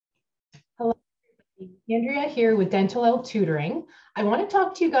Andrea here with Dentalelle Tutoring. I want to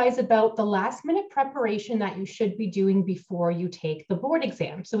talk to you guys about the last minute preparation that you should be doing before you take the board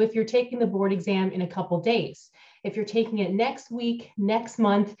exam. So if you're taking the board exam in a couple days, if you're taking it next week, next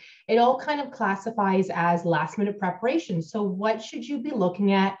month, it all kind of classifies as last minute preparation. So what should you be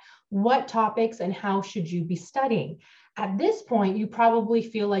looking at? What topics and how should you be studying? At this point, you probably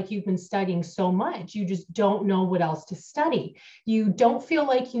feel like you've been studying so much, you just don't know what else to study. You don't feel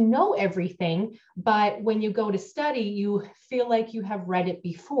like you know everything, but when you go to study, you feel like you have read it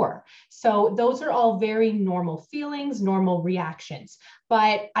before. So those are all very normal feelings, normal reactions.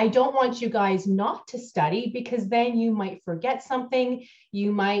 But I don't want you guys not to study, because then you might forget something.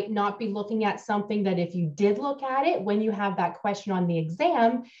 You might not be looking at something that if you did look at it, when you have that question on the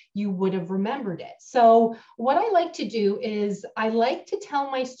exam, you would have remembered it. So what I like to do is I like to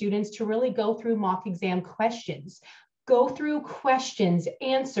tell my students to really go through mock exam questions, go through questions,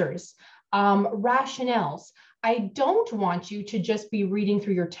 answers, rationales. I don't want you to just be reading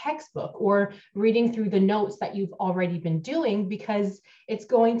through your textbook or reading through the notes that you've already been doing, because it's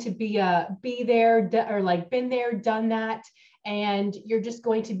going to be a be there or like been there, done that. And you're just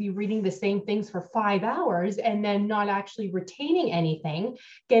going to be reading the same things for 5 hours and then not actually retaining anything,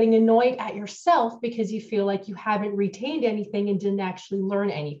 getting annoyed at yourself because you feel like you haven't retained anything and didn't actually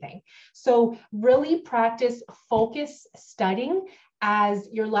learn anything. So really practice focus studying as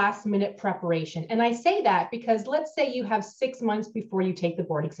your last minute preparation. And I say that because let's say you have 6 months before you take the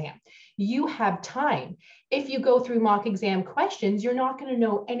board exam. You have time. If you go through mock exam questions, you're not going to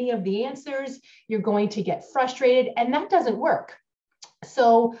know any of the answers. You're going to get frustrated, and that doesn't work.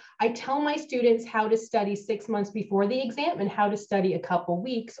 So I tell my students how to study 6 months before the exam and how to study a couple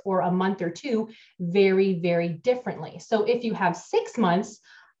weeks or a month or two very, very differently. So if you have 6 months,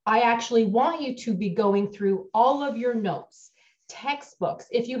 I actually want you to be going through all of your notes, textbooks.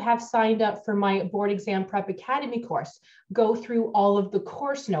 If you have signed up for my Board Exam Prep Academy course, go through all of the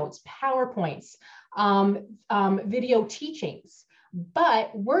course notes, PowerPoints, video teachings.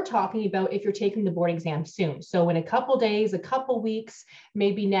 But we're talking about if you're taking the board exam soon. So in a couple days, a couple weeks,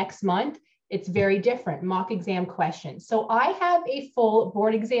 maybe next month, it's very different, mock exam questions. So I have a full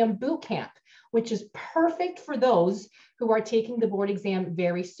board exam boot camp, which is perfect for those who are taking the board exam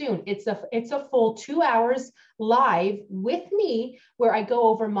very soon. It's a full 2 hours live with me where I go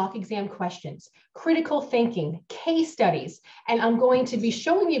over mock exam questions, critical thinking, case studies, and I'm going to be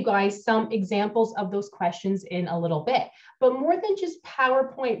showing you guys some examples of those questions in a little bit. But more than just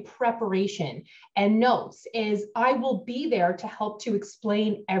PowerPoint preparation and notes is I will be there to help to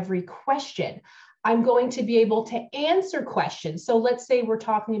explain every question. I'm going to be able to answer questions. So let's say we're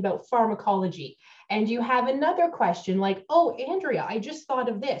talking about pharmacology and you have another question like, oh, Andrea, I just thought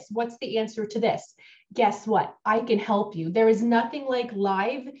of this. What's the answer to this? Guess what? I can help you. There is nothing like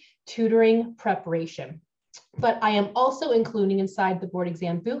live tutoring preparation. But I am also including inside the board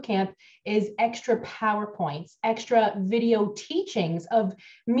exam bootcamp is extra PowerPoints, extra video teachings of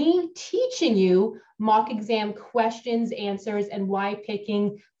me teaching you mock exam questions, answers, and why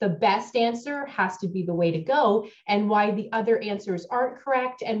picking the best answer has to be the way to go, and why the other answers aren't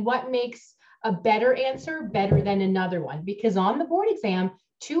correct, and what makes a better answer better than another one. Because on the board exam,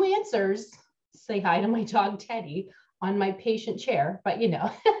 2 answers, say hi to my dog Teddy on my patient chair, but you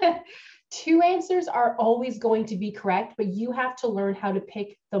know, 2 answers are always going to be correct, but you have to learn how to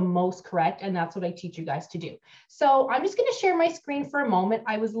pick the most correct. And that's what I teach you guys to do. So I'm just going to share my screen for a moment.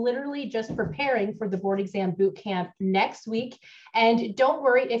 I was literally just preparing for the board exam boot camp next week. And don't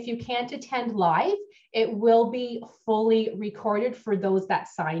worry if you can't attend live, it will be fully recorded for those that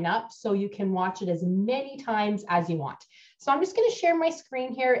sign up. So you can watch it as many times as you want. So I'm just going to share my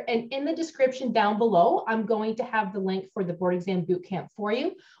screen here, and in the description down below, I'm going to have the link for the board exam bootcamp for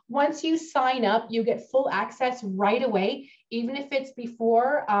you. Once you sign up, you get full access right away, even if it's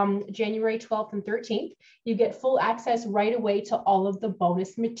before January 12th and 13th, you get full access right away to all of the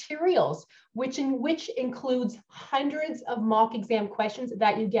bonus materials, which includes hundreds of mock exam questions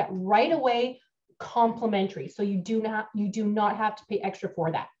that you get right away complimentary. So you do not have to pay extra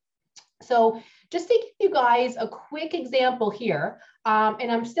for that. So just to give you guys a quick example here,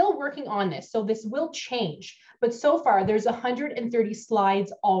 and I'm still working on this, so this will change, but so far there's 130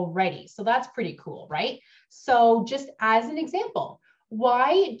 slides already. So that's pretty cool, right? So just as an example,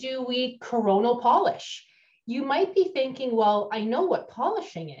 why do we coronal polish? You might be thinking, well, I know what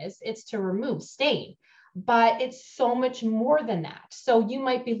polishing is. It's to remove stain, but it's so much more than that. So you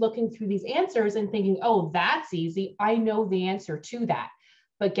might be looking through these answers and thinking, oh, that's easy. I know the answer to that.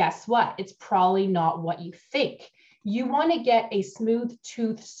 But guess what? It's probably not what you think. You want to get a smooth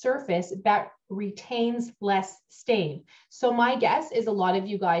tooth surface that retains less stain. So my guess is a lot of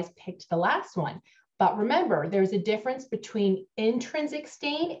you guys picked the last one. But remember, there's a difference between intrinsic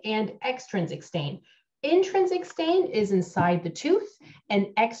stain and extrinsic stain. Intrinsic stain is inside the tooth and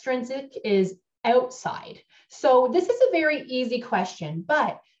extrinsic is outside. So this is a very easy question,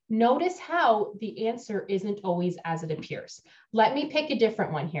 but notice how the answer isn't always as it appears. Let me pick a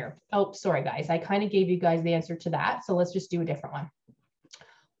different one here. Oh, sorry, guys. I kind of gave you guys the answer to that. So let's just do a different one.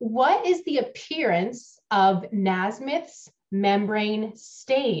 What is the appearance of Nasmyth's membrane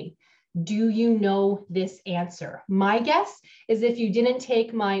stain? Do you know this answer? My guess is if you didn't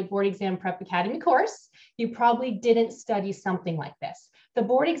take my Board Exam Prep Academy course, you probably didn't study something like this. The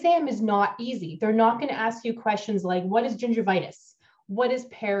board exam is not easy. They're not going to ask you questions like, what is gingivitis? What is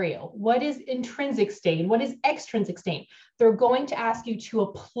perio? What is intrinsic stain? What is extrinsic stain? They're going to ask you to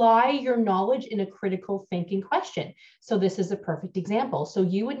apply your knowledge in a critical thinking question. So this is a perfect example. So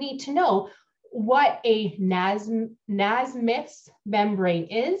you would need to know what a Nasmyth's membrane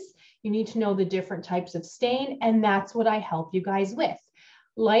is. You need to know the different types of stain, and that's what I help you guys with.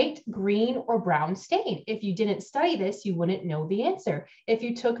 Light green or brown stain. If you didn't study this, you wouldn't know the answer. If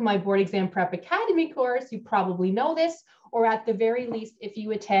you took my Board Exam Prep Academy course, you probably know this, or at the very least, if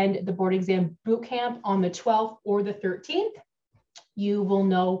you attend the Board Exam Bootcamp on the 12th or the 13th, you will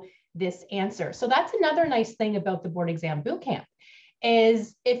know this answer. So that's another nice thing about the Board Exam Bootcamp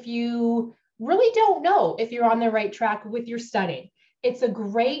is if you really don't know if you're on the right track with your studying, it's a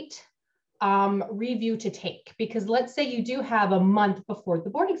great review to take, because let's say you do have a month before the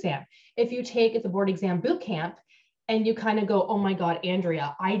board exam. If you take the Board Exam Bootcamp and you kind of go, oh my God,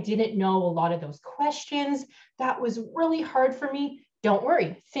 Andrea, I didn't know a lot of those questions. That was really hard for me. Don't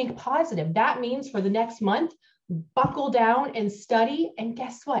worry, think positive. That means for the next month, buckle down and study. And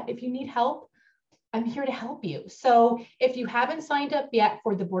guess what? If you need help, I'm here to help you. So if you haven't signed up yet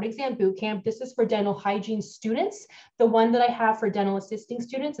for the Board Exam Bootcamp, this is for dental hygiene students. The one that I have for dental assisting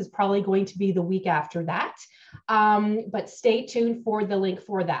students is probably going to be the week after that. But stay tuned for the link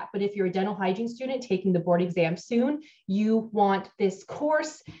for that. But if you're a dental hygiene student taking the board exam soon, you want this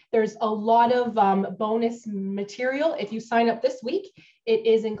course. There's a lot of bonus material. If you sign up this week, it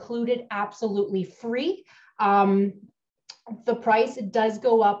is included absolutely free. The price does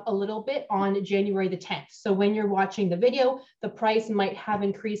go up a little bit on January the 10th. So when you're watching the video, the price might have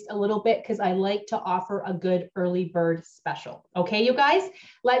increased a little bit because I like to offer a good early bird special. Okay, you guys,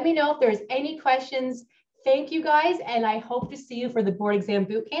 let me know if there's any questions. Thank you guys, and I hope to see you for the Board Exam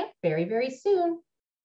Bootcamp very, very soon.